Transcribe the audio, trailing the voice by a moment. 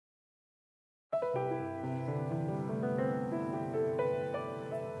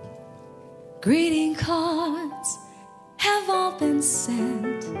Greeting cards have all been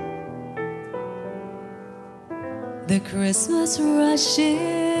sent. The Christmas rush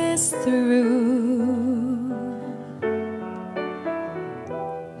is through,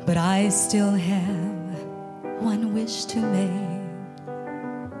 but I still have one wish to make,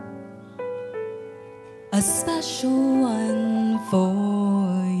 a special one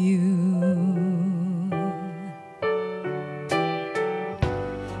for you.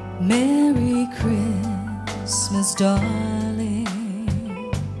 Merry Christmas, darling.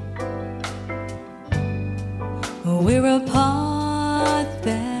 We're apart,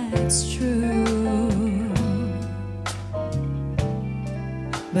 that's true,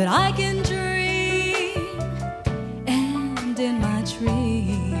 but I can dream, and in my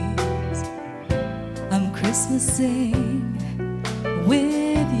dreams I'm Christmasing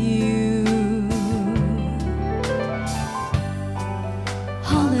with you.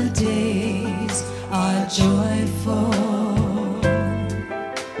 Holidays are joyful.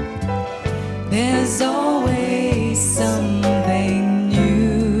 There's always something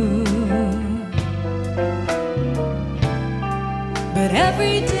new, but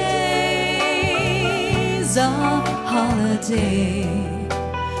every day's a holiday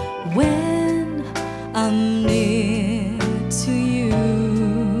when I'm near to you.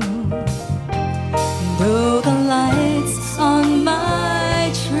 Though the lights on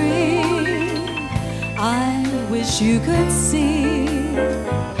my tree I wish you could see,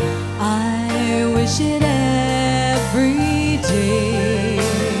 I wish it every day.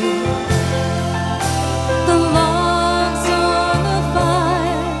 The logs on the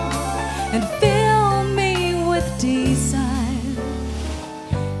fire and fill me with desire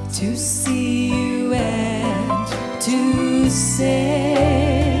to see you and to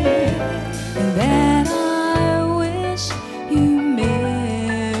say that I wish you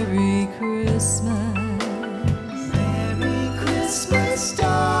Merry Christmas. Merry Christmas,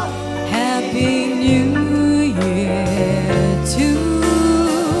 darling. Happy New Year too.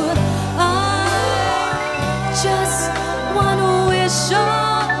 I just want to wish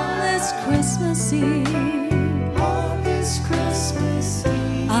on this Christmas Eve, on this Christmas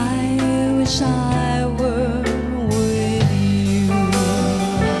Eve, I wish I were with you.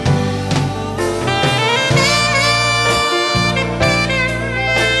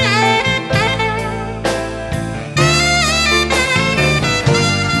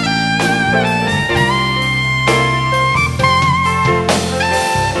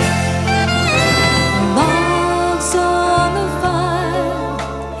 Logs on the fire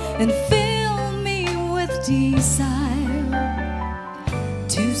and fill me with desire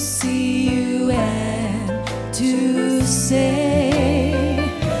to see you and to say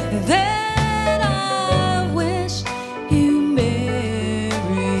that I wish you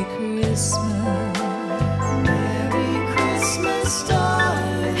Merry Christmas. Merry Christmas,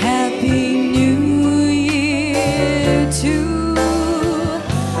 darling. Happy New Year too.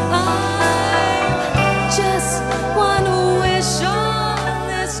 I just want to wish on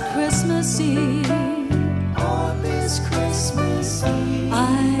this Christmas Eve, on this Christmas Eve,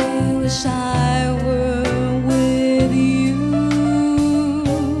 I wish I were with you.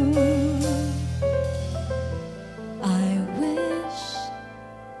 I wish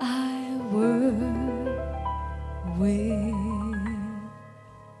I were with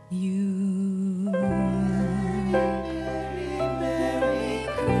you. Merry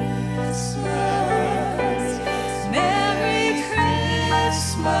Christmas. Merry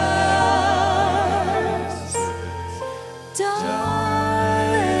Christmas, darling.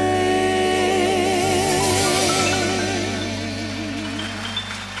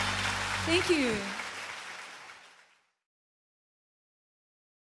 Thank you.